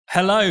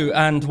Hello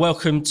and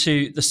welcome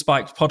to the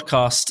Spiked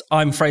podcast.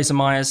 I'm Fraser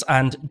Myers,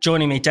 and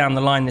joining me down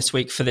the line this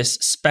week for this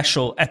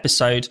special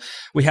episode,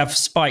 we have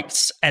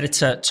Spiked's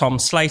editor Tom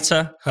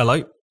Slater.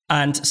 Hello.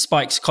 And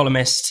Spike's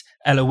columnist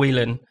Ella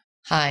Whelan.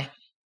 Hi.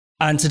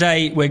 And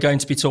today we're going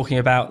to be talking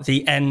about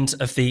the end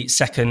of the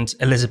second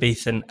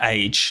Elizabethan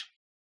age.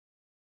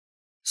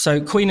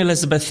 So Queen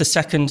Elizabeth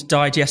II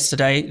died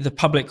yesterday. The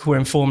public were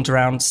informed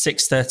around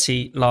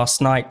 6:30 last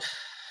night.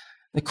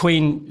 The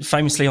Queen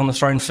famously on the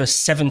throne for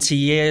 70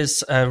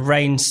 years, a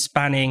reign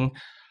spanning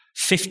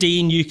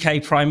 15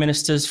 UK prime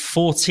ministers,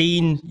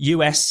 14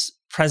 US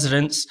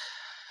presidents.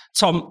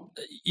 Tom,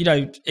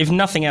 if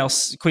nothing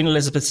else, Queen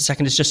Elizabeth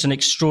II is just an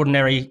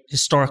extraordinary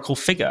historical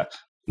figure.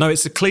 No,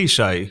 it's a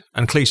cliche,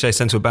 and cliches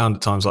tend to abound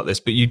at times like this,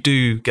 but you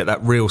do get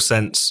that real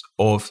sense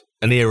of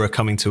an era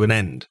coming to an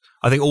end.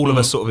 I think all of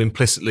us sort of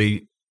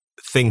implicitly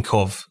think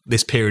of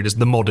this period as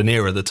the modern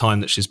era, the time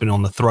that she's been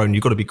on the throne.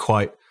 You've got to be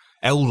quite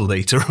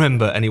elderly to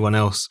remember anyone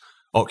else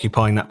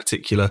occupying that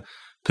particular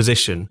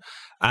position.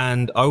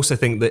 And I also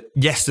think that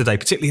yesterday,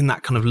 particularly in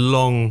that kind of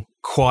long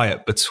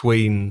quiet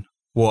between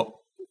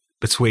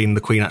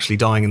the Queen actually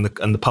dying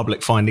and the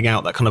public finding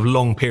out, that kind of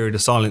long period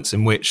of silence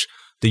in which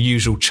the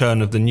usual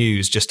churn of the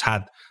news just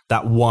had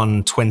that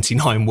one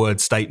 29-word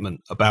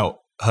statement about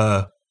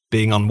her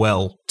being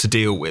unwell to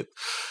deal with.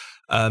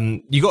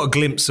 You got a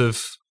glimpse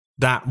of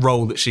that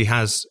role that she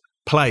has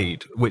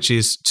played, which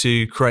is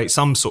to create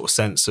some sort of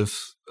sense of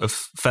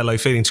fellow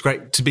feeling,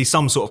 to be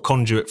some sort of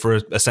conduit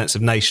for a sense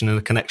of nation and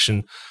a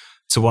connection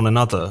to one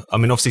another. I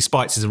mean, obviously,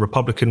 Spikes is a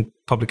Republican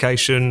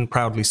publication,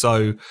 proudly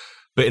so,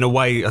 but in a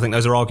way, I think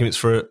those are arguments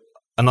for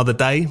another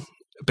day,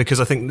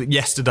 because I think that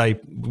yesterday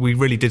we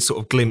really did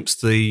sort of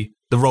glimpse the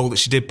role that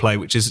she did play,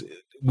 which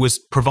was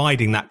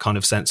providing that kind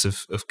of sense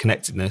of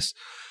connectedness,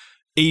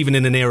 even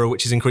in an era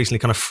which is increasingly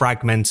kind of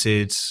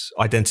fragmented,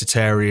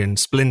 identitarian,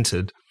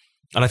 splintered.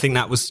 And I think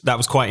that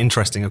was quite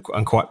interesting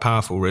and quite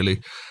powerful,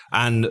 really.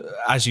 And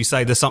as you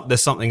say, there's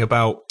something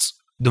about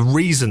the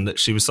reason that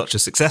she was such a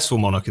successful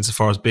monarch,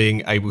 insofar as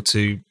being able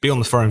to be on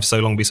the throne for so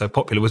long, be so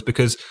popular, was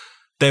because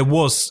there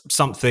was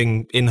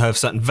something in her,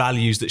 certain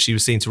values that she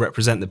was seen to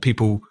represent that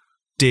people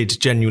did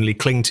genuinely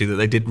cling to, that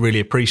they did really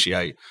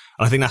appreciate.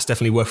 And I think that's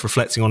definitely worth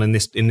reflecting on in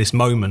this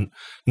moment,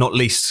 not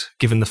least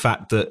given the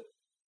fact that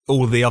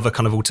all the other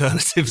kind of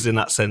alternatives in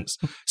that sense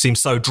seem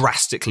so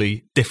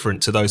drastically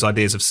different to those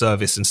ideas of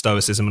service and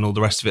stoicism and all the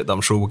rest of it that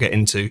I'm sure we'll get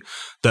into,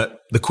 that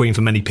the Queen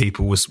for many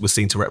people was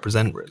seen to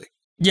represent, really.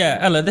 Yeah,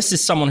 Ella, this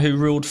is someone who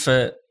ruled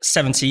for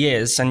 70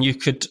 years and you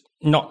could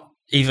not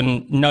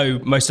even know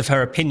most of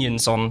her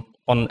opinions on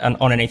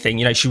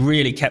anything. She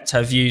really kept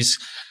her views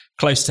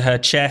close to her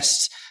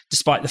chest,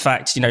 despite the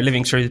fact,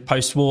 living through the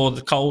post-war,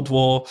 the Cold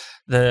War,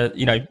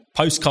 the,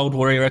 post-Cold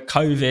War era,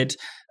 COVID.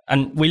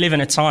 And we live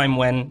in a time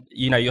when,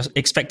 you're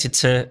expected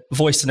to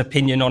voice an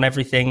opinion on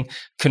everything,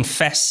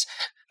 confess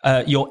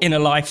your inner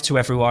life to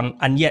everyone,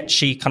 and yet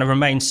she kind of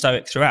remained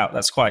stoic throughout.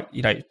 That's quite,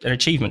 an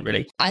achievement,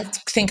 really. I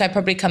think I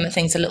probably come at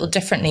things a little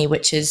differently,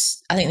 which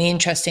is, I think the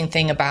interesting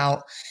thing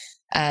about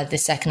the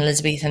second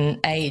Elizabethan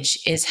age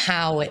is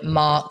how it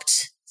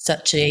marked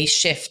such a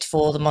shift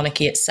for the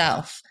monarchy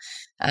itself.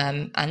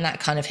 And that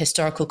kind of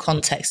historical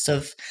context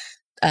of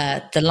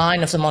the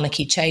line of the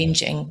monarchy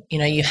changing.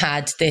 You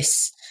had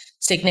this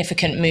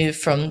significant move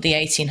from the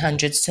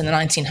 1800s to the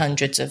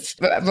 1900s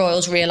of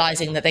royals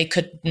realizing that they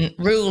couldn't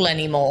rule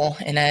anymore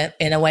in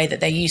a way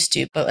that they used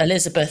to. But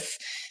Elizabeth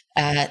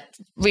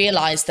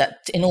realized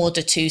that in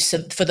order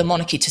for the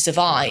monarchy to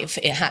survive,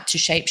 it had to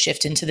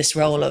shapeshift into this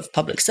role of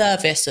public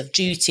service, of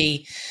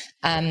duty.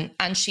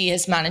 And she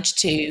has managed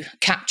to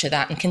capture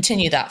that and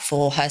continue that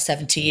for her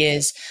 70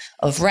 years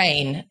of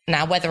reign.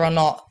 Now, whether or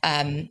not,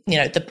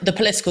 the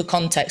political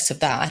context of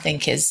that, I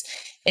think, is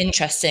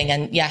interesting.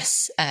 And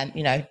yes,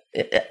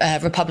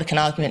 Republican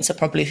arguments are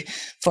probably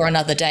for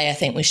another day. I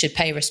think we should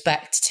pay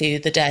respect to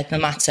the dead, no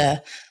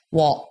matter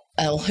what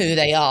or who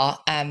they are.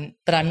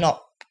 But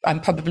I'm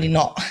probably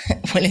not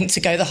willing to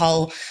go the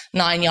whole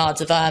 9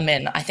 yards of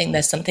ermine. I think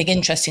there's something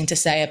interesting to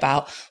say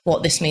about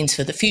what this means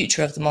for the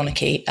future of the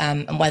monarchy,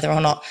 and whether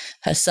or not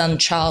her son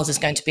Charles is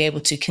going to be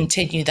able to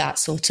continue that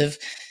sort of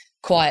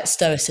quiet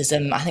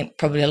stoicism. I think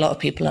probably a lot of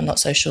people are not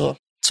so sure.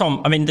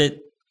 Tom, I mean,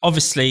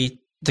 obviously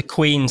the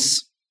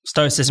Queen's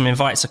stoicism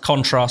invites a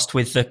contrast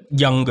with the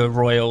younger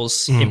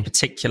royals in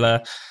particular,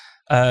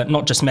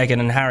 not just Meghan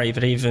and Harry,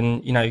 but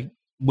even,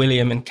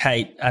 William and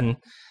Kate, and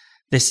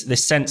this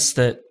sense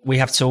that we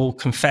have to all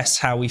confess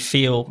how we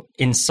feel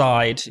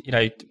inside,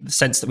 the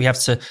sense that we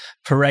have to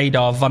parade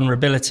our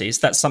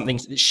vulnerabilities. That's something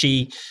that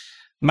she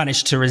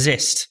managed to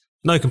resist.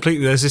 No,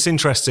 completely. There's this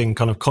interesting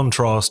kind of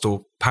contrast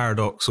or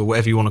paradox or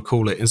whatever you want to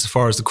call it,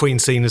 insofar as the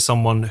Queen's seen as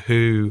someone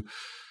who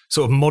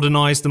sort of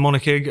modernised the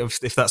monarchy,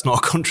 if that's not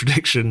a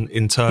contradiction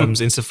in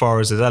terms, insofar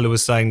as Ella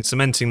was saying,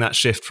 cementing that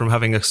shift from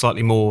having a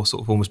slightly more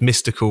sort of almost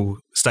mystical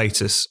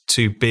status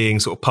to being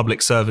sort of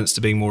public servants,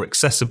 to being more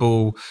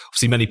accessible.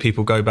 Obviously, many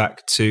people go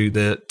back to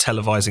the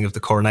televising of the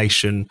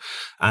coronation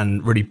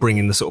and really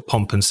bringing the sort of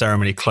pomp and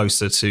ceremony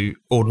closer to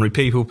ordinary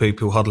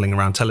people huddling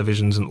around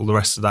televisions and all the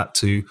rest of that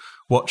to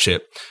watch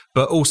it.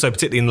 But also,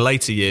 particularly in the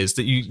later years,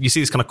 that you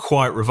see this kind of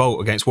quiet revolt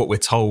against what we're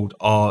told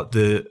are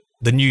the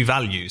new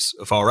values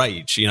of our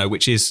age,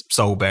 which is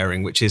soul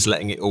bearing, which is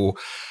letting it all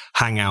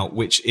hang out,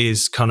 which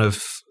is kind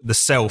of the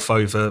self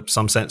over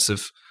some sense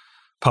of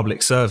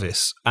public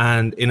service.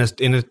 And in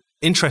a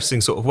interesting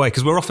sort of way,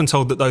 because we're often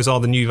told that those are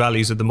the new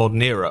values of the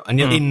modern era. And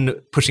yet in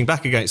pushing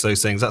back against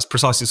those things, that's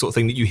precisely the sort of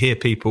thing that you hear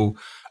people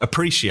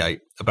appreciate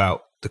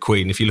about the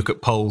Queen. If you look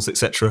at polls,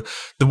 etc.,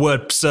 the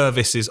word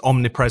service is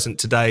omnipresent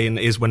today and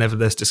is whenever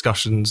there's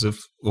discussions of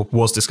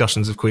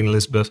Queen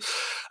Elizabeth.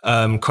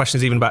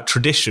 Questions even about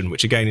tradition,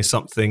 which again is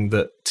something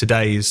that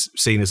today is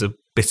seen as a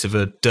bit of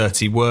a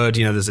dirty word.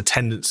 There's a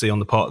tendency on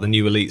the part of the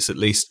new elites, at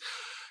least,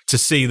 to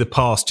see the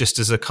past just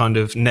as a kind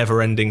of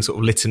never-ending sort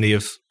of litany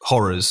of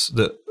horrors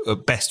that the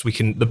best we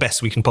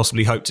can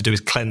possibly hope to do is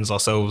cleanse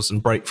ourselves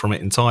and break from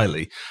it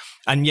entirely.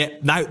 And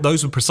yet now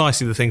those were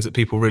precisely the things that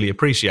people really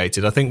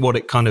appreciated. I think what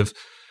it kind of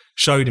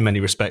showed in many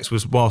respects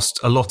was, whilst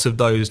a lot of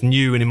those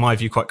new and in my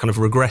view quite kind of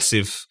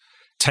regressive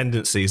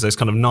tendencies, those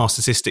kind of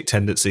narcissistic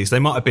tendencies, they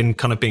might have been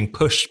kind of being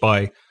pushed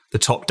by the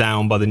top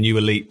down, by the new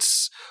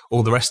elites,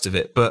 all the rest of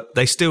it, but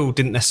they still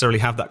didn't necessarily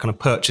have that kind of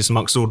purchase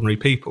amongst ordinary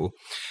people.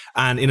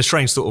 And in a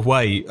strange sort of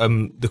way,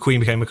 the Queen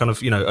became a kind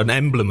of, an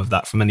emblem of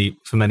that for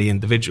many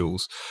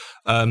individuals.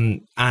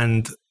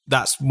 And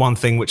that's one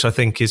thing which I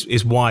think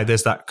is why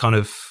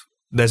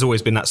there's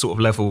always been that sort of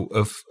level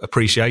of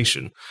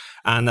appreciation.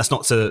 And that's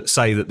not to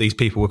say that these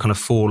people were kind of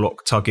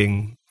forelock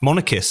tugging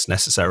monarchists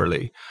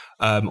necessarily,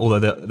 although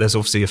there's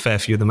obviously a fair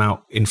few of them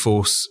out in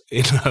force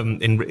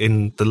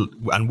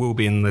and will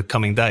be in the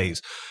coming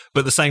days.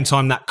 But at the same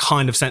time, that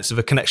kind of sense of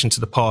a connection to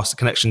the past, a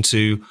connection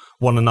to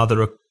one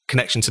another, a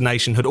connection to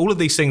nationhood, all of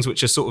these things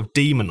which are sort of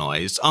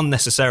demonized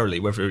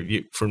unnecessarily,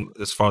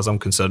 as far as I'm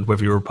concerned,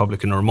 whether you're a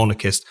Republican or a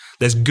monarchist,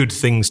 there's good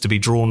things to be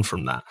drawn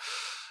from that.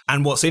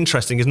 And what's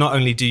interesting is not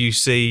only do you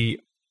see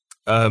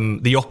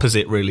the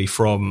opposite really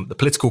from the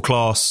political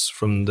class,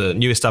 from the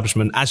new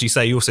establishment, as you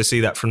say, you also see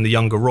that from the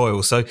younger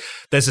royals. So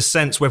there's a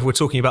sense, whether we're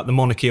talking about the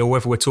monarchy or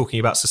whether we're talking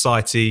about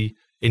society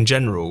in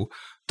general,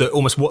 that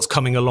almost what's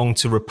coming along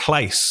to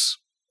replace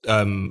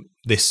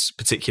this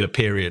particular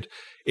period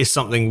is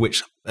something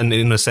which, and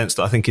in a sense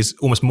that I think is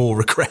almost more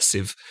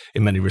regressive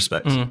in many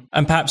respects.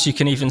 And perhaps you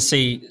can even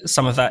see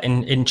some of that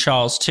in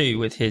Charles too,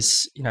 with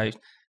his,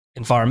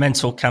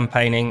 environmental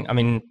campaigning. I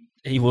mean,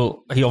 he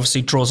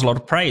obviously draws a lot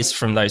of praise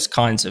from those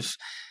kinds of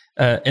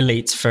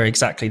elites for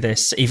exactly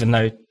this, even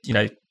though,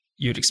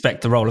 you'd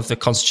expect the role of the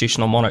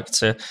constitutional monarch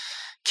to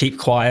keep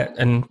quiet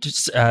and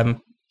just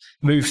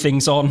move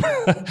things on,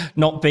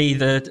 not be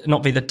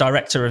the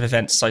director of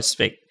events, so to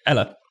speak.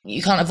 Ella?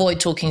 You can't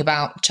avoid talking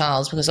about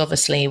Charles because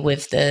obviously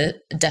with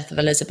the death of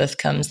Elizabeth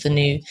comes the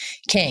new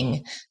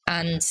king.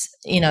 And,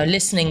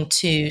 listening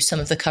to some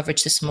of the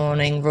coverage this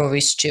morning, Rory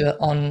Stewart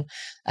on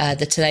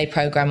the Today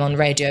programme on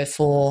Radio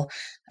 4,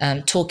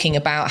 talking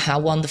about how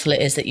wonderful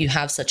it is that you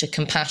have such a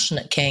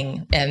compassionate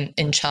king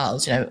in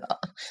Charles.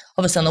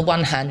 Obviously on the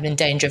one hand, I'm in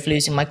danger of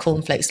losing my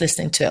cornflakes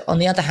listening to it. On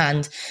the other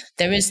hand,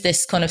 there is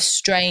this kind of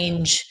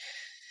strange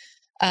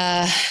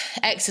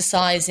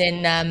exercise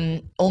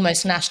in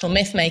almost national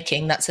myth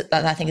making that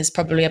I think is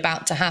probably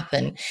about to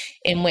happen,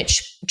 in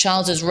which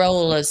Charles's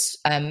role as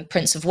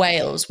Prince of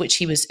Wales, which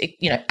he was,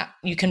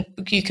 you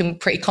can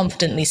pretty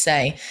confidently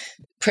say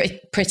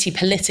pretty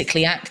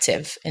politically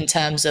active in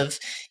terms of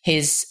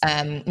his,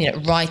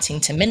 writing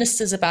to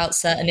ministers about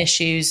certain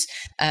issues.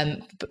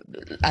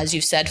 As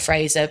you've said,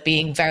 Fraser,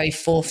 being very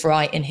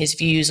forthright in his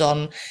views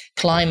on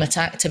climate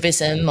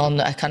activism, on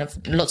kind of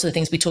lots of the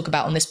things we talk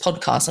about on this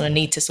podcast, on a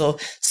need to sort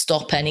of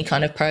stop any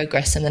kind of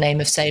progress in the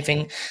name of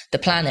saving the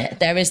planet.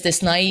 There is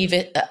this naive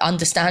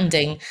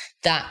understanding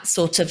that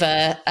sort of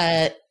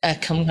a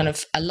kind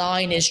of a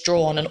line is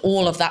drawn and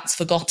all of that's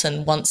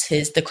forgotten once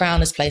the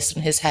crown is placed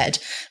on his head.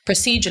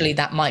 Procedurally,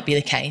 that might be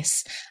the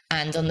case.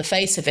 And on the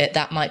face of it,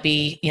 that might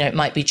be, it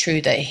might be true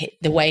that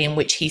the way in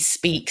which he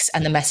speaks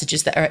and the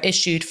messages that are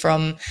issued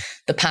from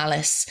the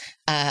palace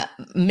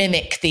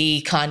mimic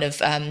the kind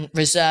of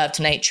reserved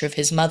nature of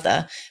his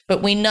mother.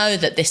 But we know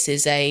that this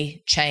is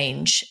a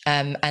change,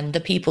 and the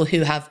people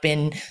who have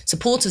been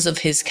supporters of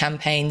his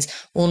campaigns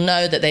will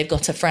know that they've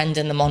got a friend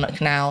in the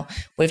monarch now,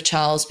 with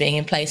Charles being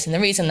in place. And the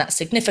reason that's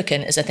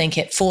significant is I think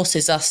it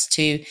forces us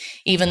to,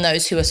 even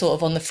those who are sort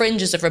of on the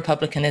fringes of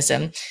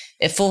republicanism,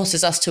 it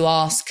forces us to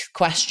ask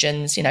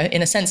questions, in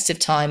a sensitive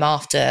time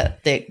after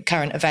the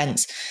current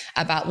events,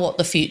 about what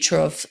the future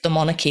of the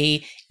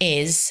monarchy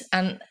is.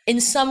 And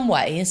in some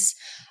ways,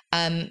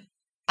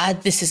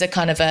 this is a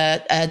kind of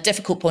a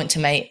difficult point to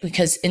make,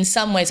 because in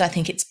some ways I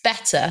think it's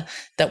better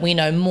that we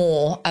know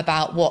more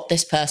about what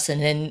this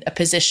person in a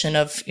position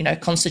of,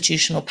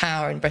 constitutional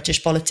power in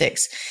British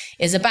politics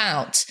is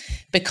about,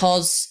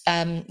 because,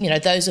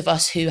 those of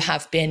us who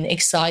have been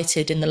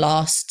excited in the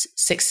last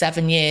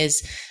 6-7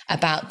 years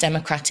about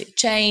democratic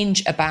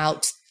change,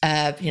 about,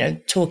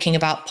 talking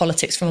about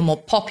politics from a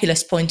more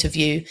populist point of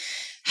view,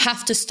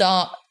 have to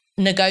start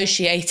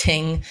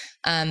negotiating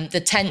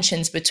the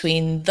tensions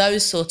between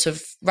those sort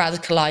of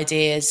radical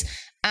ideas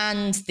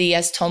and the,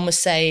 as Tom was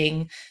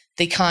saying,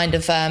 the kind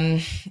of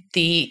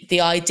the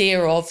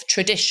idea of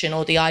tradition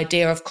or the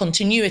idea of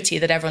continuity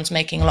that everyone's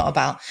making a lot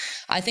about.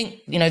 I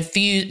think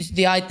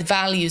the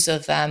values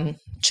of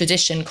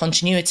tradition,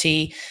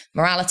 continuity,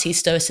 morality,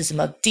 stoicism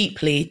are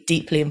deeply,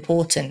 deeply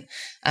important.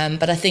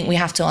 But I think we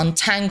have to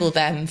untangle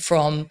them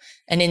from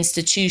an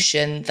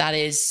institution that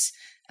is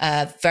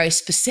very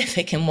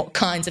specific in what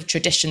kinds of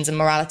traditions and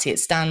morality it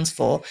stands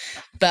for.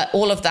 But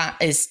all of that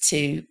is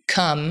to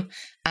come.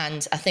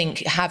 And I think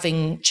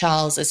having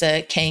Charles as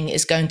a king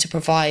is going to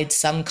provide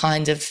is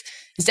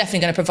definitely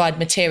going to provide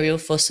material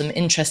for some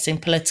interesting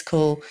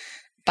political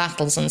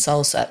battles and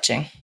soul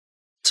searching.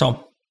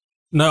 Tom?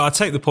 No, I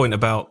take the point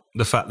about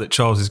the fact that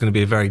Charles is going to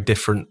be a very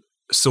different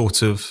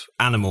sort of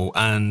animal.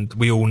 And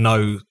we all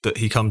know that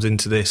he comes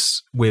into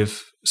this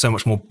with so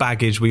much more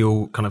baggage. We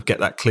all kind of get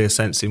that clear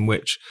sense in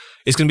which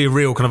it's going to be a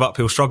real kind of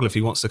uphill struggle if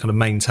he wants to kind of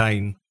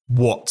maintain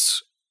what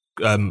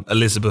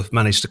Elizabeth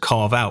managed to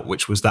carve out,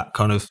 which was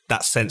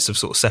that sense of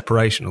sort of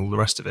separation, all the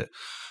rest of it.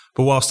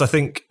 But whilst I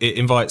think it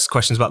invites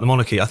questions about the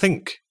monarchy, I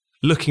think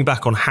looking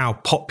back on how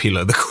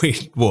popular the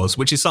Queen was,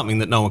 which is something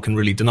that no one can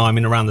really deny. I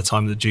mean, around the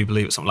time of the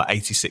Jubilee, it was something like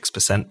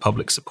 86%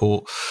 public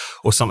support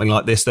or something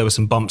like this. There were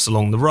some bumps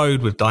along the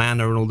road with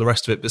Diana and all the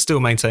rest of it, but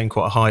still maintained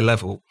quite a high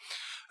level.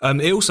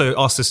 It also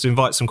asked us to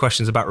invite some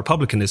questions about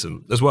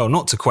republicanism as well,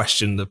 not to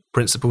question the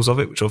principles of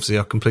it, which obviously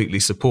I completely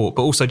support,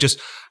 but also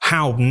just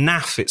how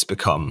naff it's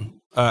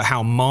become,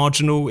 how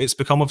marginal it's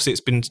become. Obviously,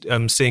 it's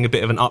been seeing a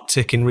bit of an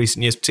uptick in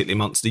recent years, particularly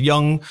amongst the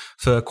young,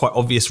 for quite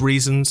obvious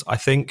reasons, I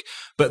think.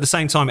 But at the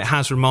same time, it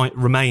has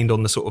remained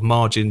on the sort of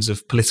margins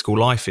of political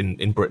life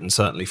in Britain,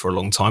 certainly for a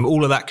long time.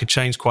 All of that could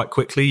change quite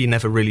quickly. You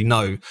never really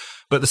know.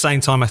 But at the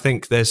same time, I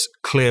think there's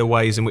clear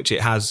ways in which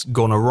it has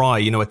gone awry,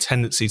 a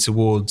tendency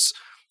towards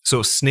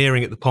sort of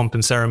sneering at the pomp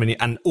and ceremony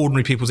and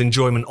ordinary people's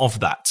enjoyment of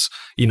that,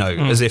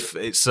 as if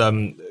it's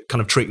kind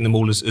of treating them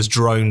all as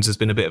drones has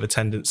been a bit of a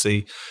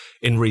tendency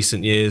in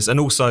recent years. And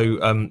also,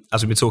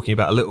 as we've been talking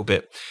about a little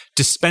bit,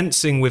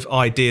 dispensing with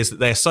ideas that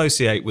they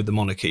associate with the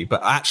monarchy,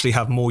 but actually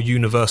have more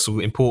universal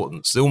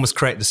importance. They almost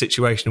create the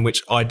situation in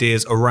which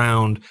ideas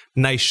around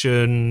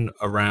nation,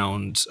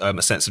 around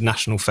a sense of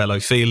national fellow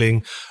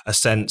feeling, a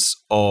sense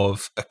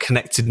of a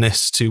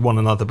connectedness to one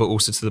another, but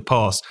also to the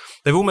past.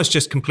 They've almost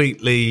just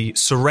completely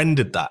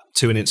surrendered that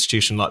to an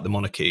institution like the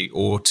monarchy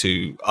or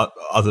to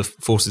other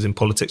forces in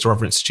politics or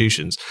other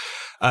institutions.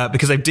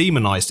 Because they've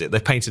demonized it.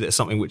 They've painted it as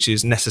something which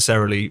is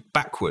necessarily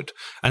backward.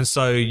 And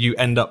so you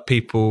end up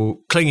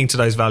people clinging to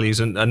those values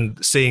and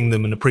seeing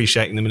them and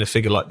appreciating them in a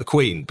figure like the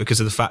Queen because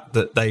of the fact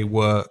that they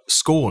were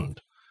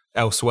scorned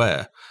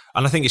elsewhere.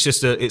 And I think it's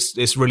just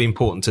it's really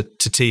important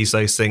to tease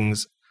those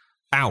things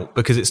out,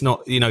 because it's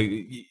not,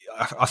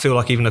 I feel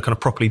like even a kind of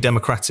properly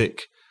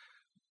democratic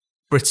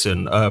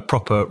Britain, a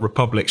proper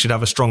republic, should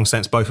have a strong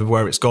sense both of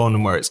where it's gone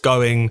and where it's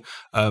going,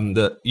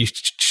 that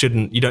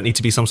you don't need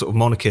to be some sort of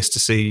monarchist to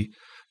see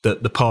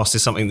that the past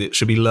is something that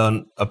should be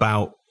learnt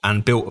about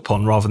and built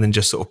upon rather than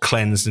just sort of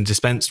cleansed and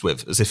dispensed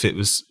with as if it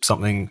was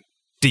something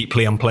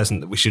deeply unpleasant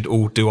that we should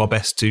all do our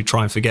best to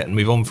try and forget and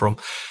move on from.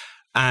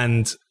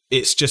 And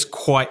it's just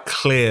quite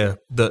clear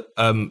that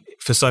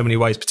for so many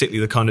ways,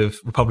 particularly the kind of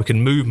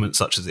Republican movement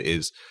such as it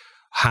is,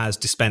 has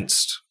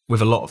dispensed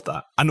with a lot of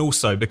that and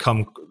also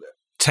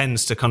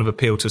tends to kind of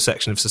appeal to a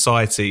section of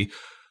society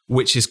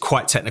which is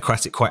quite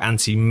technocratic, quite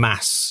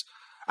anti-mass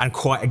and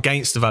quite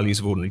against the values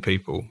of ordinary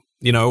people.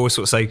 I always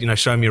sort of say,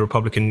 show me a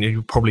Republican,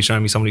 you're probably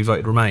showing me somebody who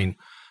voted Remain.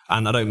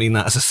 And I don't mean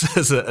that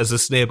as a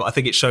sneer, but I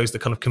think it shows the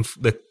kind of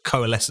the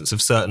coalescence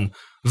of certain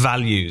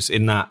values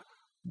in that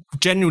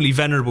genuinely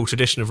venerable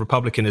tradition of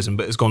republicanism,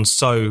 but has gone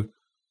so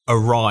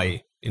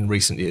awry in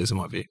recent years, in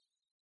my view.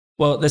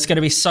 Well, there's going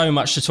to be so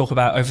much to talk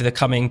about over the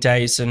coming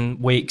days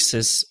and weeks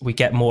as we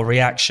get more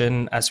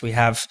reaction, as we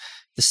have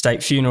the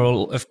state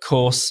funeral, of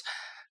course.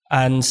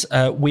 And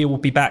we will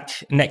be back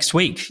next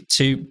week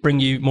to bring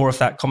you more of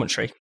that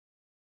commentary.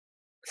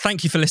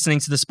 Thank you for listening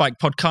to the Spiked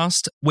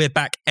podcast. We're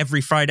back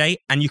every Friday,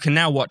 and you can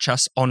now watch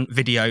us on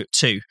video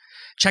too.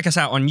 Check us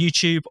out on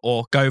YouTube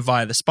or go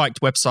via the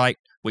Spiked website,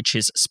 which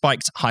is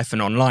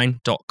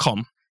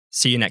spiked-online.com.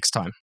 See you next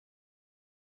time.